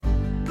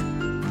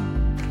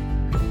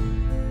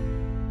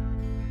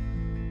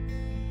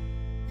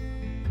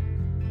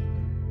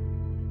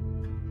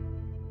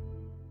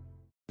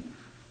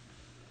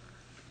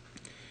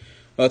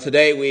Well,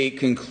 today we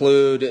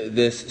conclude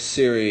this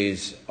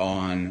series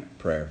on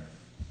prayer.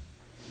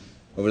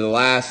 Over the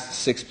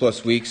last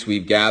 6+ weeks,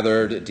 we've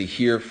gathered to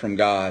hear from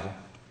God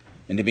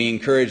and to be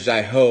encouraged,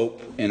 I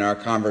hope, in our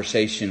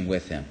conversation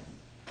with Him.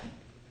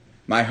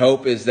 My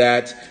hope is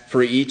that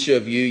for each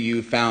of you,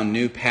 you found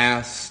new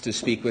paths to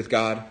speak with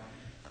God,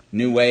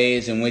 new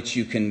ways in which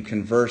you can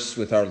converse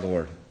with our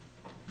Lord,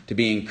 to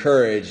be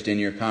encouraged in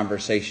your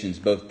conversations,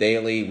 both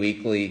daily,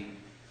 weekly.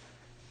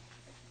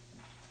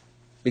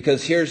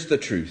 Because here's the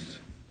truth.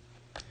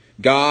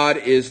 God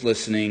is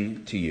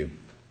listening to you.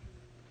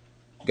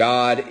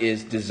 God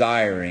is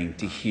desiring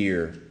to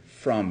hear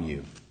from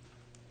you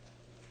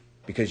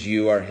because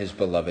you are His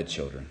beloved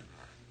children.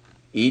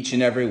 Each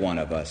and every one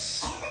of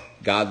us,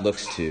 God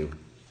looks to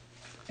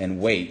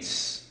and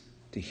waits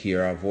to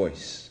hear our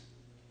voice.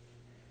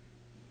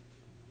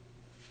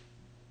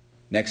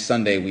 Next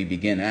Sunday, we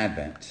begin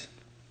Advent.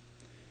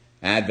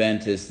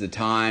 Advent is the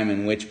time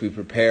in which we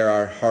prepare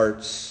our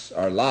hearts,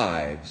 our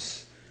lives,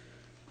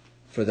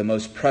 for the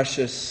most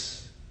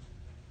precious,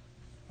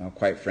 well,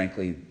 quite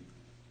frankly,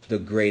 the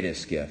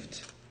greatest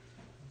gift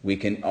we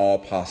can all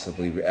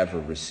possibly ever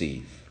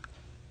receive.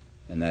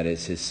 And that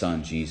is His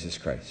Son, Jesus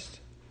Christ.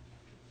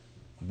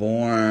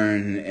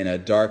 Born in a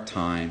dark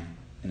time,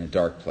 in a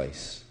dark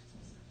place,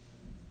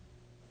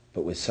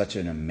 but with such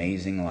an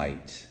amazing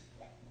light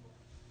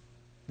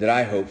that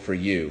I hope for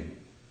you,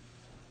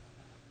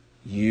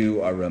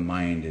 you are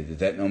reminded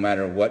that no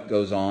matter what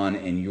goes on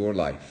in your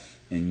life,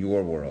 in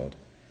your world,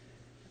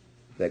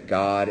 that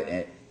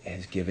God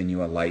has given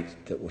you a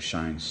light that will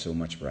shine so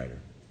much brighter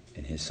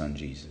in His Son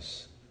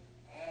Jesus.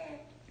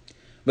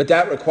 But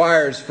that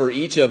requires for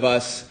each of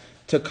us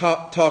to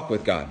talk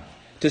with God,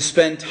 to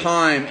spend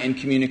time in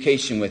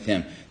communication with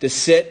Him, to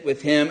sit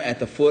with Him at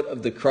the foot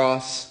of the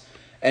cross,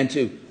 and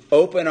to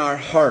open our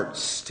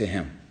hearts to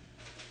Him,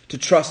 to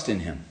trust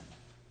in Him,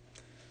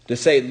 to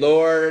say,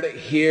 Lord,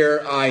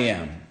 here I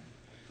am.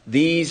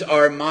 These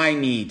are my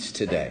needs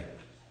today.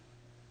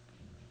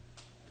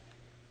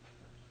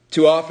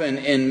 Too often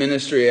in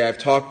ministry, I've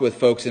talked with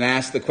folks and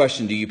asked the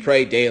question, do you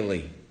pray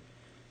daily?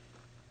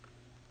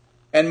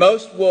 And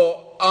most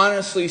will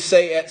honestly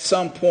say at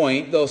some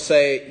point, they'll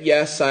say,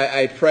 yes,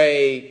 I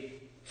pray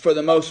for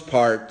the most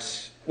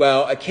part,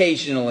 well,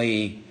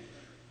 occasionally,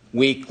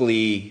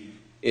 weekly,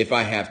 if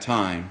I have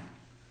time.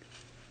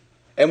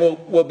 And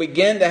we'll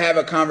begin to have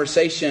a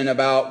conversation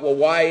about, well,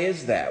 why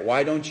is that?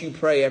 Why don't you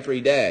pray every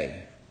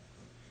day?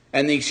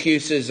 And the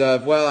excuses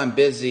of, well, I'm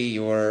busy,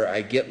 or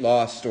I get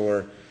lost,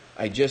 or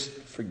I just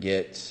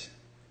forget.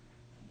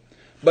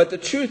 But the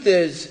truth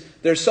is,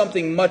 there's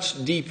something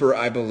much deeper,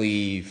 I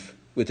believe,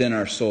 within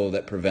our soul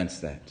that prevents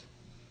that.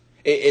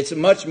 It's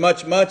much,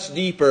 much, much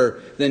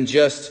deeper than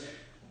just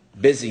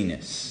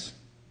busyness.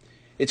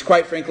 It's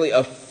quite frankly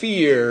a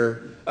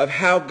fear of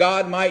how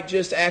God might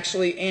just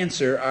actually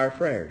answer our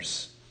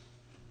prayers.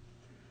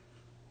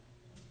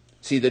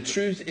 See, the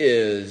truth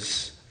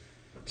is,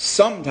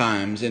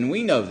 sometimes, and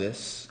we know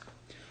this,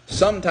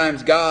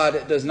 sometimes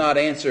God does not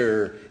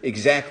answer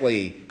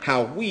exactly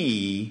how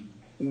we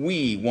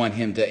want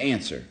Him to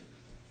answer.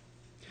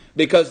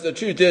 Because the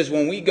truth is,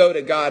 when we go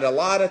to God, a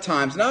lot of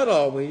times, not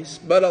always,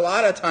 but a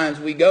lot of times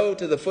we go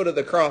to the foot of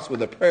the cross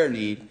with a prayer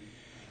need,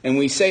 and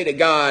we say to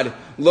God,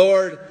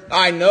 Lord,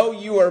 I know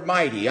you are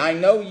mighty, I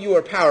know you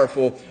are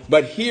powerful,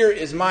 but here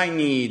is my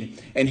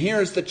need, and here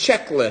is the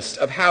checklist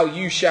of how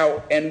you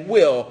shall and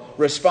will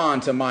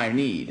respond to my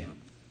need.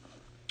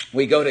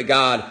 We go to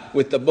God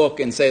with the book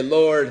and say,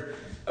 Lord,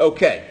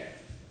 okay,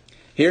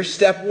 here's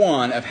step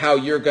 1 of how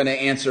you're going to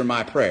answer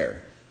my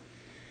prayer.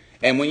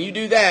 And when you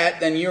do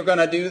that, then you're going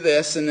to do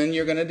this, and then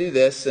you're going to do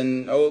this.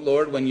 And, oh,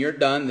 Lord, when you're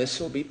done,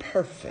 this will be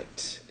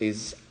perfect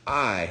as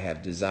I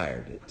have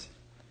desired it,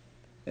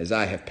 as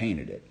I have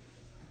painted it.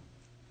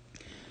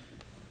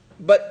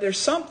 But there's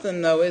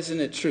something, though, isn't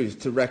it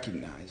truth, to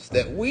recognize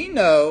that we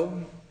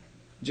know,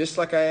 just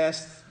like I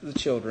asked the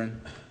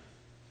children,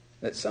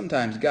 that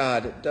sometimes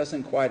God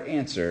doesn't quite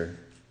answer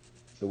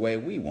the way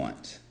we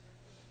want.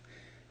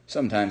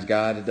 Sometimes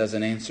God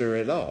doesn't answer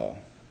at all.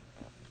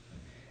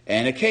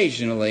 And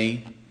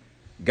occasionally,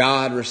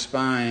 God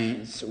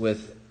responds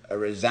with a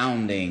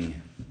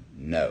resounding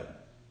no.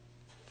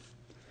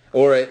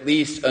 Or at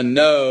least a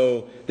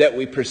no that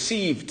we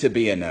perceive to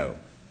be a no.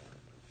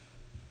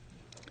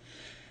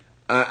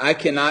 I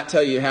cannot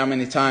tell you how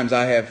many times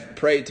I have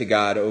prayed to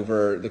God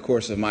over the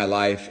course of my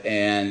life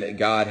and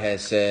God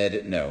has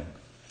said no.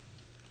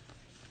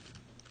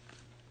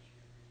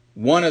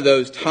 One of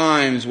those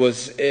times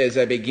was as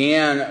I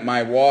began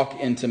my walk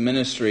into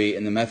ministry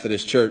in the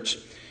Methodist Church.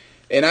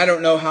 And I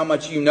don't know how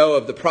much you know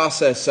of the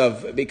process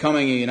of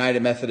becoming a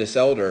United Methodist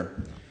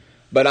elder,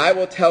 but I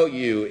will tell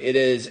you it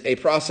is a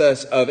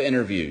process of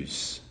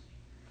interviews,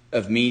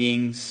 of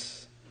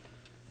meetings,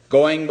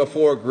 going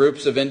before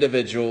groups of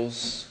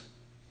individuals.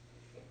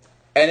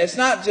 And it's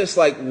not just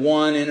like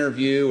one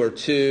interview or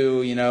two,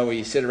 where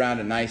you sit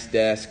around a nice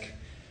desk.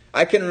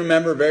 I can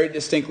remember very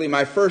distinctly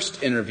my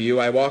first interview.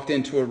 I walked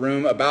into a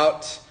room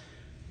about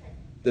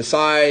the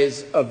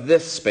size of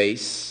this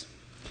space,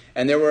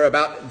 And there were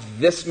about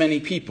this many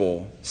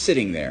people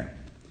sitting there.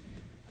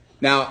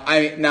 Now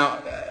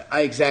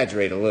I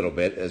exaggerate a little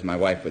bit, as my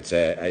wife would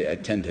say. I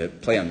tend to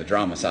play on the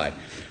drama side.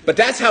 But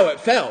that's how it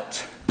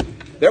felt.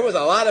 There was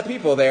a lot of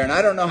people there, and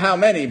I don't know how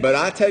many, but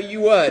I tell you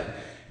what,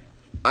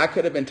 I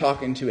could have been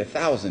talking to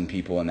 1,000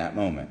 people in that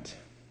moment.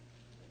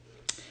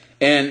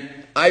 And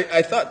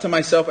I thought to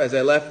myself as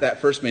I left that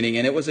first meeting,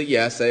 and it was a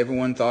yes.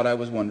 Everyone thought I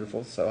was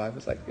wonderful, so I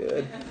was like,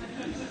 good.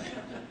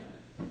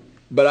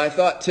 But I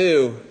thought,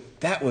 too,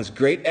 that was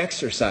great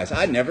exercise.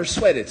 I never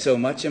sweated so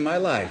much in my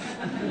life.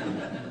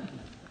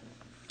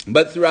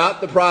 But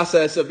throughout the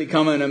process of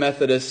becoming a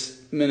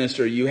Methodist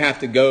minister, you have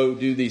to go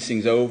do these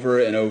things over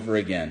and over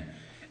again.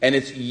 And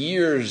it's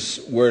years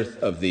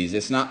worth of these.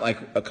 It's not like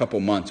a couple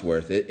months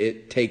worth.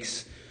 It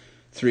takes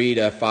 3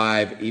 to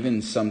 5,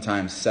 even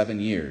sometimes 7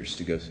 years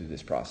to go through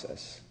this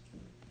process.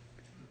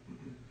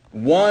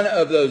 One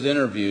of those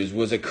interviews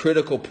was a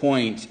critical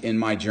point in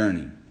my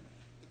journey.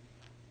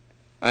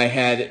 I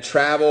had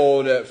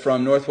traveled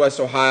from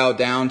Northwest Ohio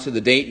down to the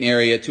Dayton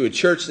area to a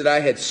church that I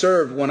had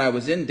served when I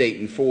was in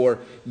Dayton for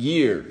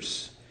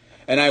years.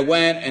 And I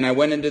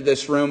went into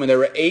this room, and there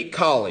were 8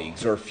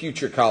 colleagues, or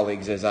future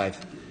colleagues as I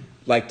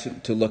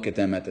like to look at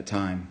them at the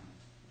time.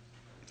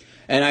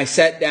 And I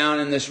sat down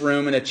in this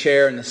room in a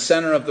chair in the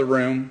center of the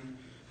room,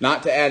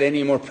 not to add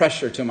any more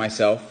pressure to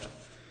myself.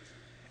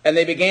 And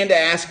they began to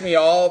ask me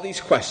all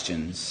these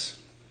questions,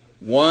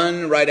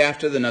 one right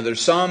after another.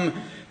 Some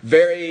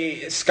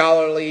very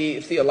scholarly,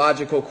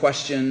 theological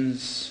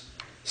questions.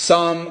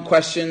 Some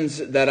questions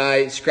that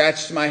I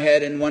scratched my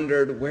head and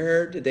wondered,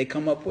 where did they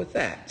come up with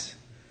that?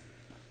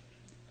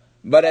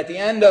 But at the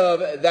end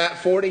of that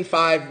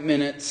 45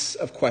 minutes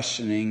of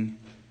questioning,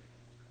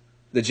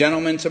 the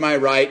gentleman to my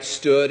right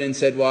stood and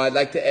said, well, I'd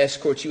like to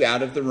escort you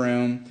out of the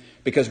room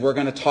because we're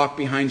going to talk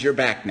behind your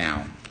back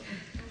now.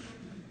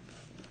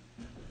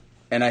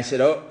 And I said,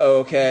 oh,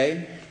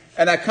 okay.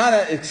 And I kind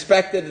of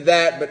expected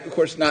that, but of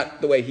course not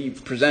the way he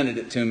presented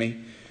it to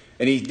me.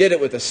 And he did it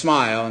with a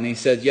smile, and he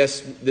said,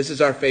 yes, this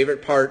is our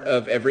favorite part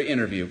of every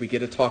interview. We get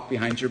to talk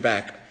behind your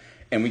back,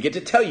 and we get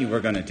to tell you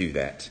we're going to do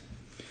that.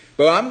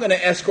 Well, I'm going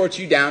to escort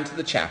you down to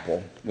the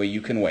chapel where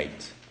you can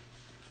wait.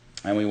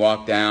 And we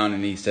walked down,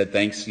 and he said,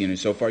 thanks,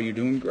 so far you're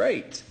doing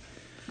great.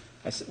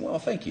 I said, well,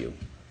 thank you.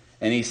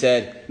 And he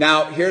said,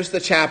 now, here's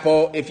the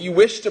chapel. If you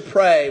wish to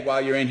pray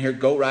while you're in here,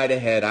 go right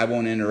ahead. I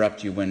won't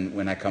interrupt you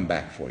when I come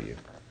back for you.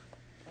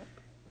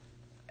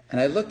 And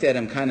I looked at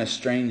him kind of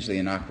strangely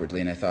and awkwardly,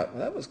 and I thought,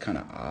 well, that was kind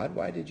of odd.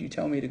 Why did you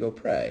tell me to go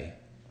pray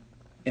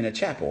in a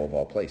chapel of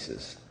all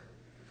places?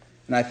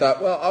 And I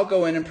thought, well, I'll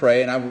go in and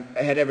pray, and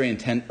I had every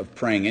intent of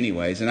praying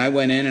anyways. And I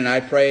went in and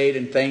I prayed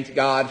and thanked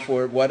God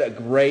for what a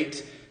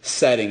great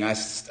setting.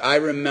 I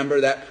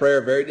remember that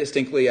prayer very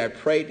distinctly. I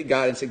prayed to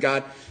God and said,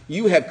 God,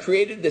 you have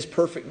created this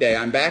perfect day.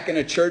 I'm back in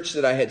a church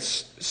that I had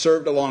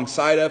served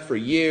alongside of for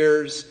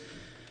years.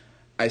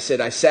 I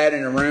said, I sat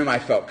in a room, I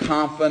felt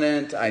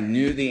confident, I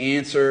knew the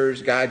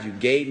answers. God, you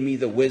gave me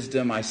the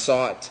wisdom, I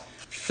saw it.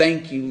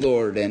 Thank you,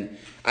 Lord. And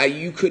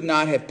you could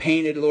not have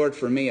painted, Lord,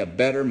 for me a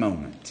better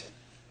moment.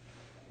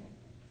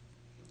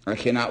 I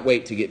cannot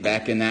wait to get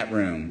back in that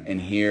room and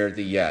hear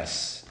the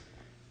yes,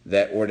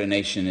 that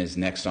ordination is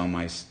next on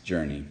my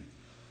journey.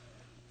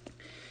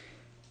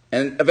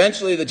 And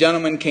eventually the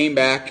gentleman came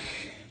back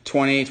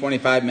 20,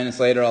 25 minutes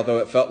later, although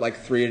it felt like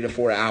 3 to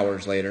 4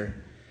 hours later.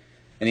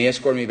 And he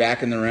escorted me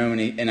back in the room,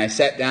 and I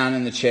sat down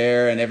in the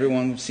chair, and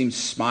everyone seemed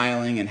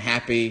smiling and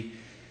happy.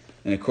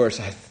 And, of course,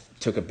 I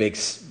took a big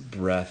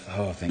breath.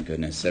 Oh, thank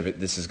goodness.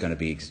 This is going to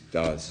be,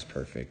 this is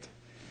perfect.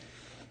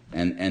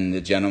 And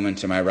the gentleman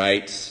to my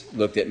right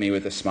looked at me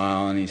with a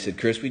smile, and he said,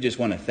 Chris, we just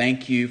want to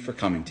thank you for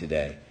coming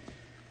today.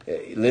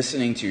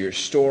 Listening to your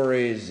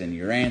stories and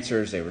your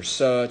answers, they were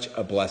such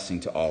a blessing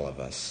to all of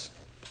us.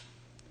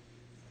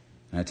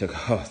 And I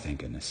took, oh, thank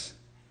goodness.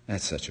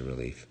 That's such a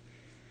relief.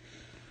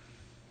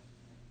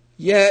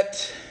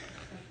 Yet,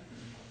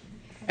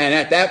 and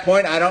at that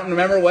point, I don't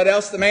remember what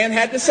else the man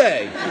had to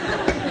say,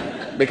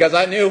 because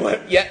I knew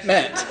what yet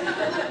meant.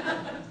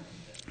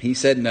 He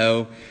said,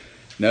 no,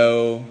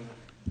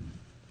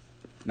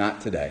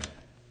 not today.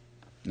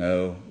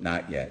 No,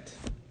 not yet.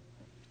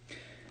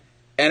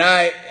 And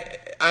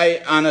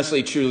I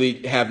honestly,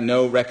 truly have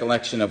no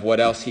recollection of what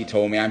else he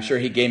told me. I'm sure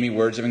he gave me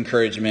words of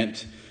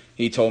encouragement.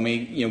 He told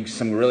me,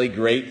 some really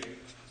great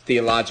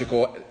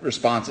theological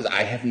responses.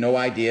 I have no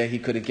idea. He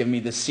could have given me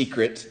the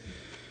secret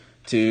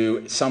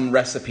to some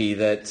recipe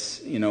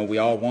that, we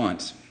all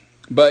want.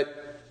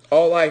 But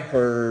all I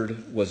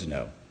heard was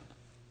no.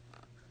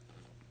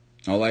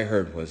 All I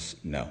heard was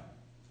no.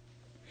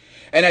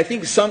 And I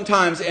think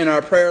sometimes in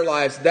our prayer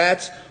lives,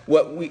 that's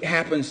what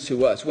happens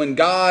to us. When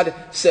God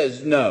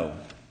says no,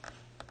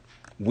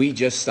 we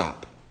just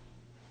stop.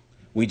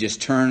 We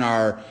just turn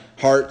our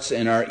hearts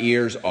and our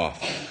ears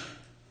off.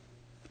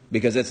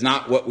 Because it's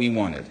not what we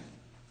wanted.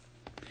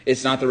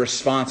 It's not the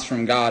response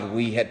from God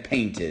we had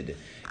painted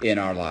in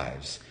our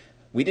lives.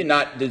 We did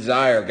not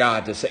desire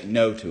God to say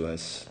no to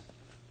us.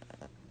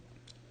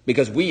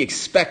 Because we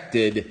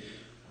expected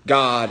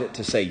God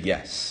to say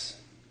yes.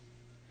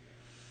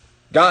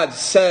 God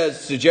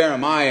says to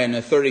Jeremiah in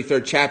the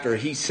 33rd chapter,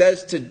 he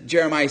says to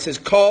Jeremiah, he says,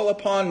 call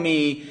upon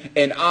me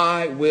and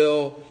I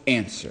will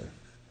answer.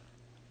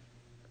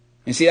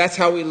 And see, that's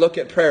how we look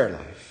at prayer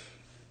life.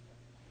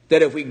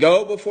 That if we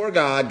go before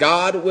God,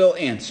 God will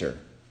answer.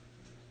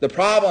 The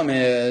problem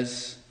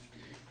is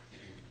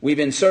we've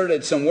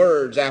inserted some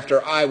words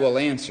after I will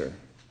answer.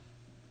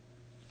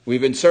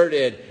 We've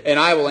inserted, and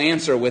I will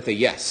answer with a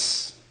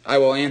yes. I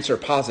will answer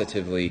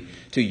positively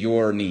to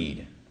your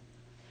need.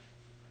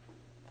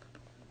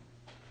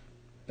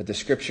 But the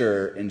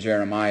scripture in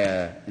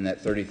Jeremiah in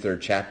that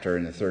 33rd chapter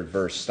in the 3rd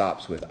verse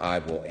stops with I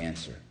will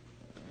answer.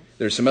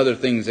 There's some other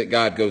things that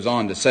God goes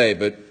on to say,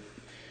 but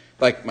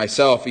like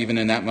myself, even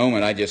in that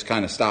moment, I just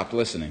kind of stopped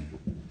listening.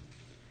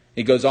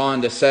 He goes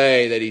on to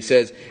say that he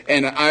says,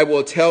 and I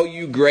will tell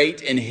you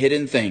great and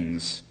hidden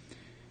things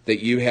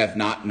that you have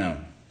not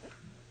known.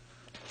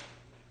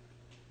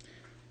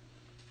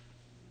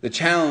 The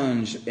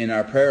challenge in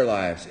our prayer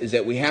lives is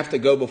that we have to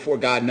go before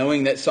God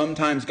knowing that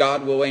sometimes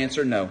God will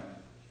answer no.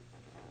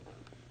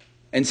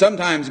 And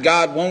sometimes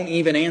God won't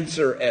even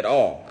answer at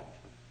all.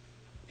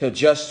 He'll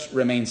just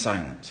remain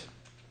silent.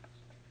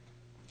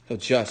 He'll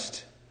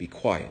just be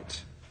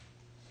quiet.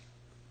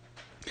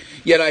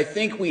 Yet I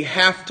think we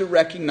have to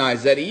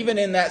recognize that even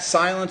in that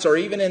silence or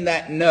even in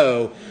that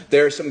no,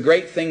 there are some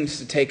great things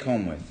to take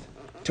home with,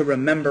 to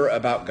remember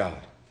about God.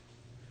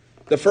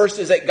 The first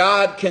is that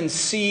God can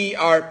see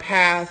our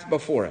path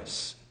before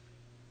us,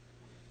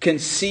 can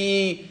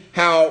see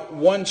how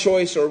one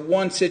choice or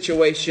one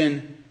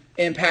situation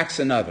impacts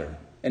another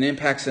and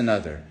impacts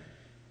another,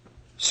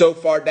 so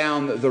far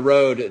down the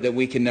road that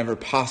we can never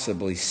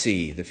possibly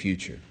see the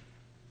future.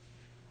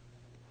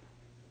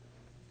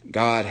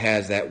 God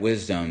has that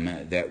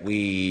wisdom that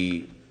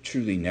we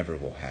truly never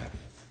will have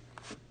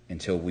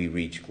until we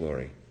reach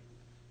glory.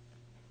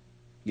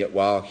 Yet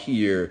while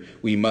here,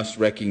 we must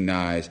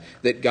recognize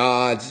that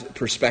God's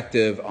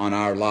perspective on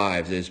our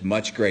lives is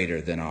much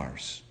greater than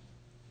ours.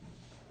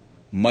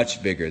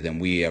 Much bigger than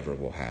we ever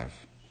will have.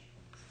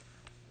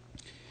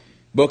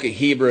 Book of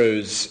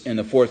Hebrews in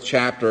the 4th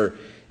chapter,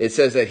 it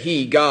says that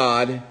He,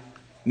 God,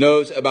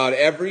 knows about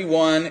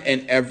everyone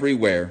and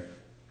everywhere.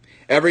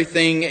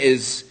 Everything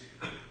is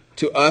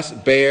to us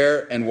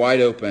bare and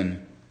wide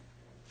open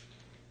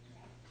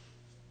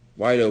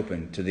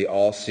to the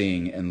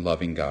all-seeing and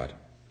loving God.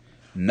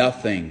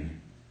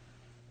 Nothing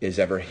is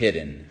ever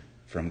hidden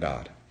from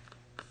God.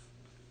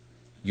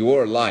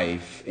 Your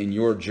life and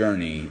your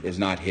journey is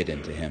not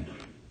hidden to Him.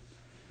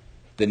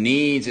 The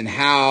needs and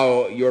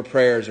how your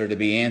prayers are to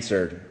be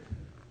answered,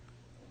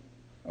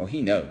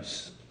 He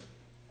knows.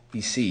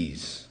 He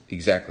sees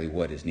exactly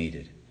what is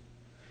needed.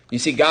 You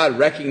see, God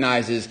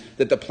recognizes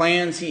that the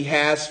plans He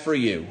has for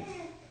you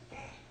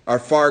are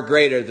far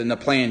greater than the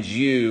plans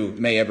you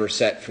may ever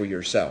set for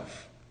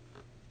yourself.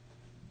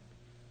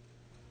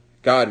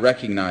 God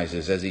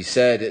recognizes, as He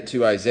said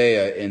to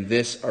Isaiah in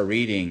this our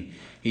reading,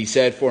 He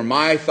said, for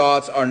my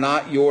thoughts are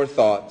not your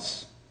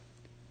thoughts,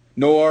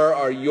 nor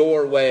are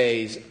your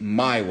ways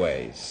my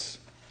ways.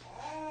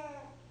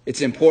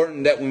 It's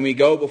important that when we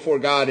go before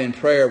God in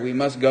prayer, we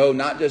must go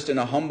not just in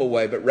a humble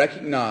way, but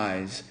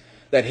recognize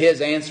that His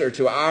answer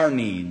to our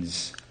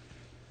needs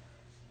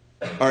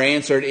are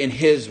answered in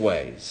His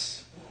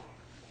ways,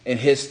 in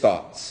His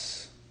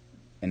thoughts,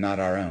 and not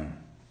our own.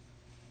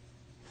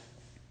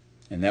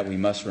 And that we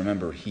must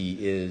remember He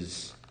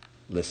is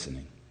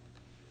listening.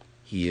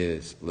 He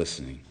is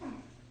listening.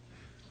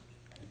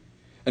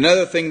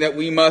 Another thing that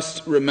we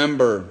must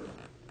remember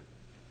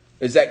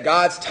is that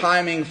God's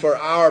timing for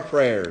our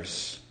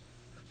prayers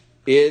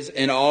is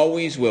and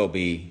always will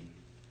be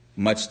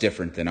much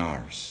different than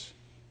ours.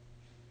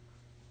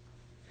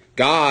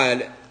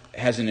 God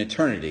has an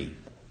eternity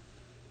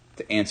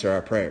to answer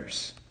our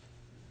prayers.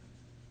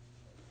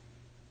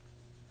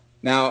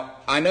 Now,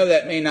 I know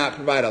that may not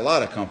provide a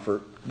lot of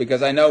comfort,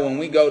 because I know when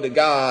we go to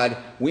God,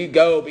 we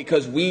go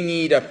because we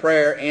need a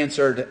prayer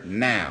answered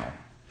now.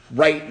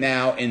 Right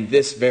now, in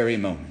this very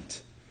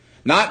moment.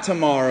 Not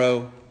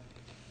tomorrow,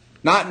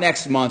 not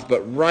next month,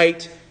 but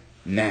right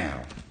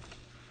now.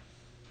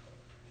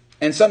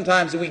 And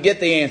sometimes we get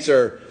the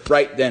answer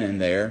right then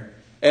and there.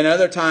 And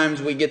other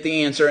times we get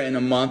the answer in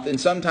a month. And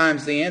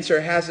sometimes the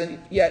answer hasn't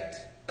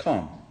yet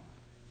come.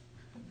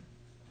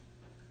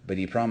 But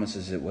He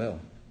promises it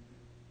will.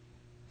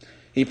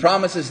 He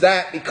promises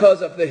that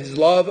because of His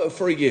love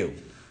for you.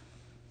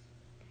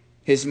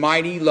 His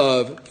mighty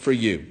love for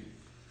you.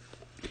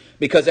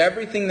 Because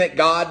everything that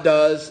God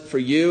does for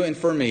you and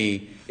for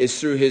me is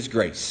through His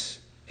grace.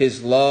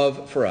 His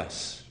love for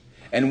us.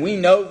 And we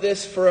know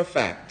this for a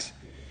fact.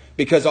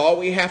 Because all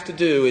we have to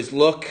do is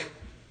look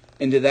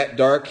into that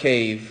dark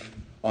cave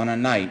on a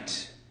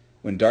night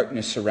when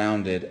darkness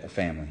surrounded a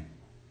family.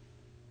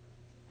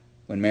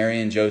 When Mary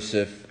and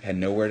Joseph had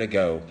nowhere to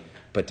go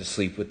but to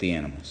sleep with the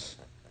animals.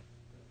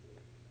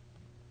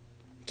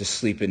 To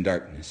sleep in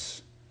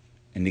darkness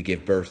and to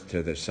give birth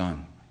to their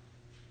son.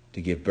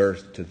 To give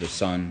birth to the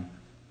Son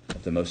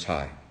of the Most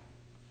High.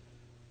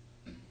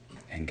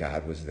 And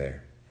God was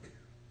there.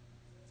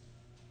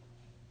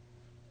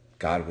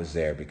 God was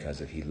there because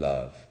of His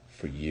love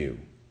for you.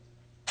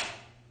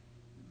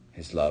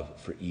 His love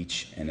for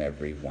each and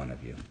every one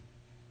of you.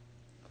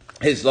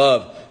 His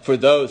love for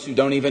those who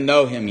don't even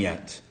know Him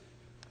yet.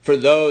 For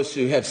those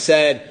who have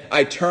said,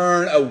 I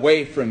turn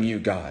away from you,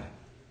 God,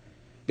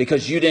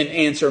 because you didn't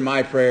answer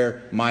my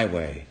prayer my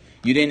way.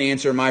 You didn't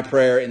answer my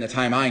prayer in the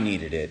time I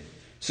needed it.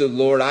 So,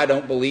 Lord, I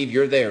don't believe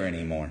you're there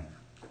anymore.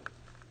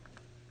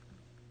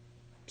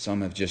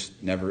 Some have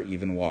just never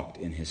even walked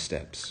in His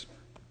steps,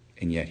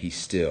 and yet He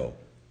still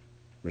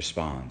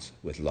responds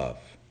with love.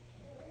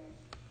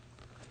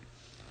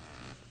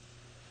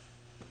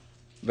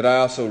 But I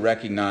also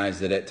recognize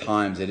that at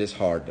times it is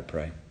hard to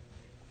pray.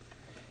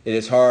 It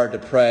is hard to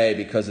pray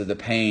because of the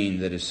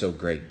pain that is so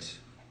great,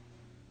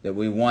 that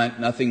we want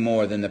nothing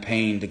more than the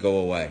pain to go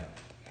away.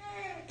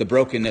 The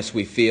brokenness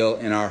we feel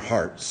in our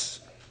hearts,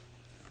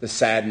 the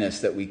sadness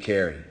that we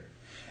carry.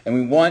 And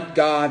we want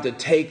God to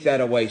take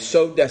that away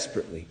so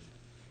desperately.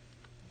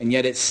 And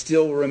yet it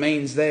still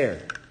remains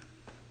there.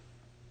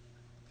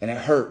 And it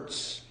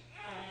hurts.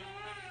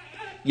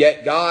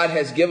 Yet God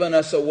has given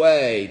us a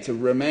way to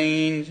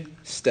remain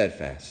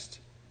steadfast,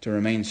 to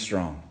remain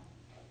strong.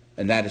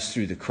 And that is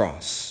through the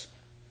cross.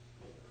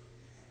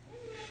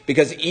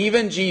 Because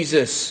even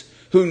Jesus,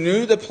 who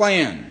knew the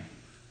plan,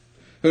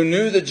 who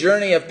knew the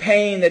journey of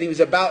pain that He was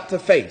about to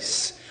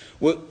face,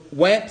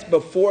 went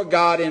before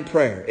God in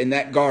prayer in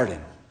that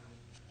garden,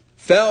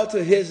 fell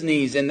to His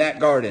knees in that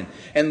garden,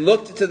 and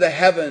looked to the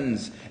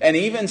heavens, and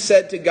even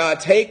said to God,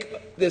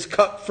 take this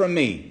cup from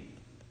me,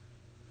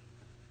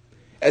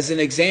 as an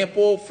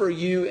example for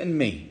you and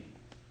me,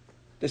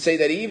 to say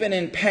that even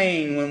in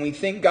pain, when we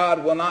think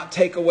God will not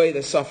take away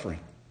the suffering,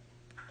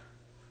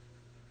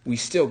 we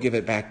still give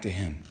it back to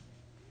Him,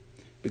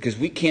 because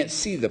we can't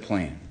see the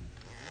plan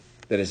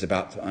that is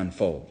about to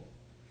unfold.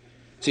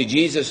 See,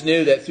 Jesus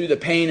knew that through the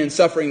pain and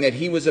suffering that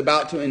He was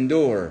about to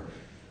endure,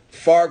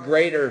 far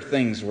greater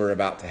things were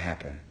about to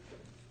happen.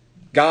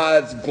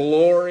 God's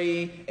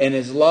glory and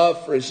His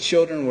love for His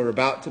children were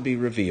about to be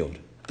revealed.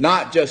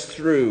 Not just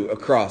through a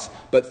cross,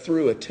 but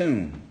through a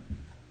tomb.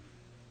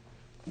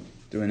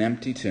 Through an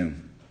empty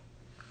tomb.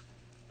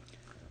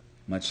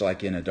 Much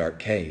like in a dark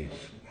cave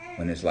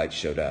when His light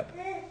showed up.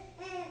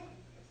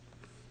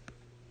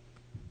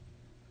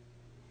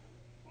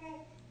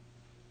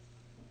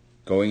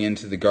 Going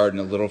into the garden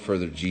a little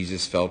further,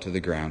 Jesus fell to the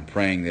ground,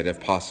 praying that if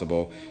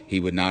possible, He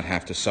would not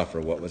have to suffer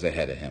what was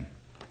ahead of Him.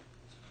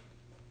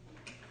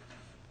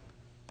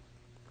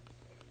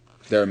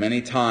 There are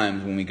many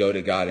times when we go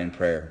to God in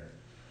prayer.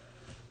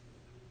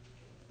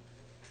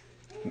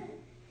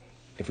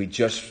 If we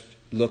just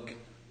look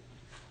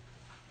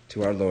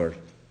to our Lord,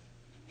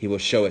 He will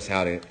show us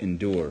how to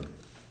endure.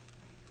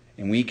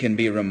 And we can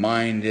be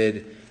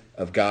reminded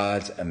of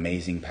God's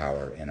amazing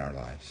power in our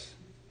lives.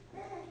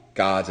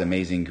 God's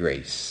amazing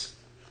grace.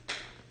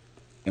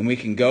 And we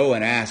can go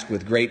and ask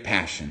with great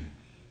passion,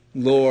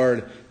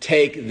 Lord,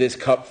 take this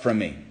cup from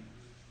me,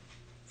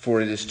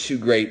 for it is too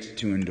great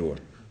to endure.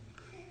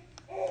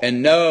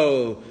 And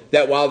know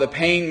that while the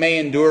pain may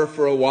endure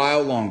for a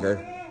while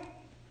longer,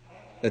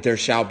 that there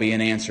shall be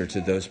an answer to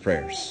those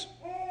prayers.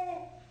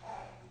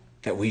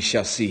 That we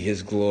shall see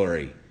His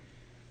glory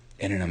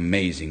in an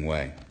amazing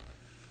way.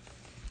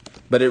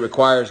 But it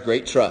requires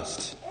great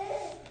trust.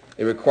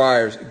 It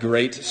requires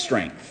great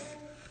strength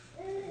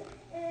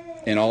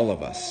in all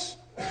of us.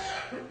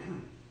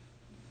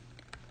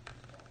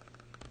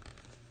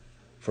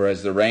 For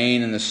as the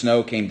rain and the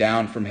snow came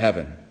down from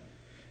heaven,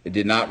 it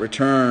did not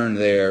return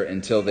there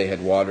until they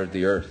had watered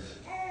the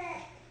earth.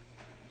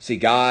 See,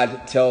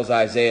 God tells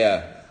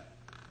Isaiah,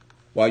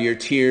 while your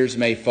tears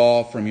may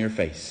fall from your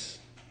face,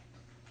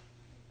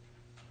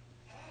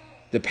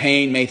 the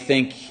pain may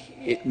think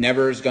it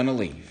never is going to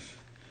leave.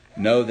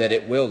 Know that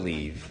it will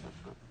leave.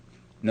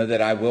 Know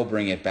that I will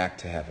bring it back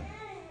to heaven.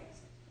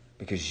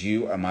 Because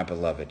you are my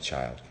beloved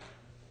child,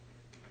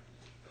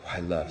 who I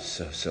love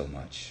so, so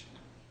much.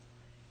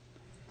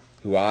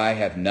 Who I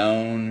have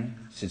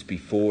known since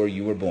before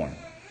you were born.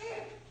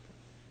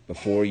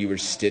 Before you were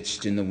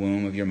stitched in the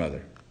womb of your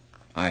mother,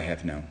 I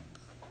have known.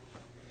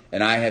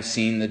 And I have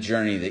seen the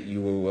journey that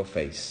you will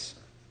face.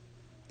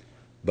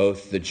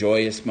 Both the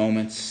joyous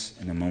moments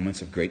and the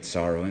moments of great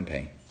sorrow and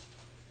pain.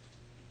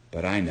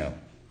 But I know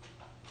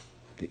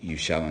that you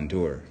shall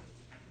endure,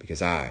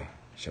 because I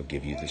shall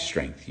give you the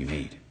strength you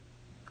need.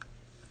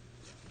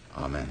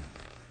 Amen.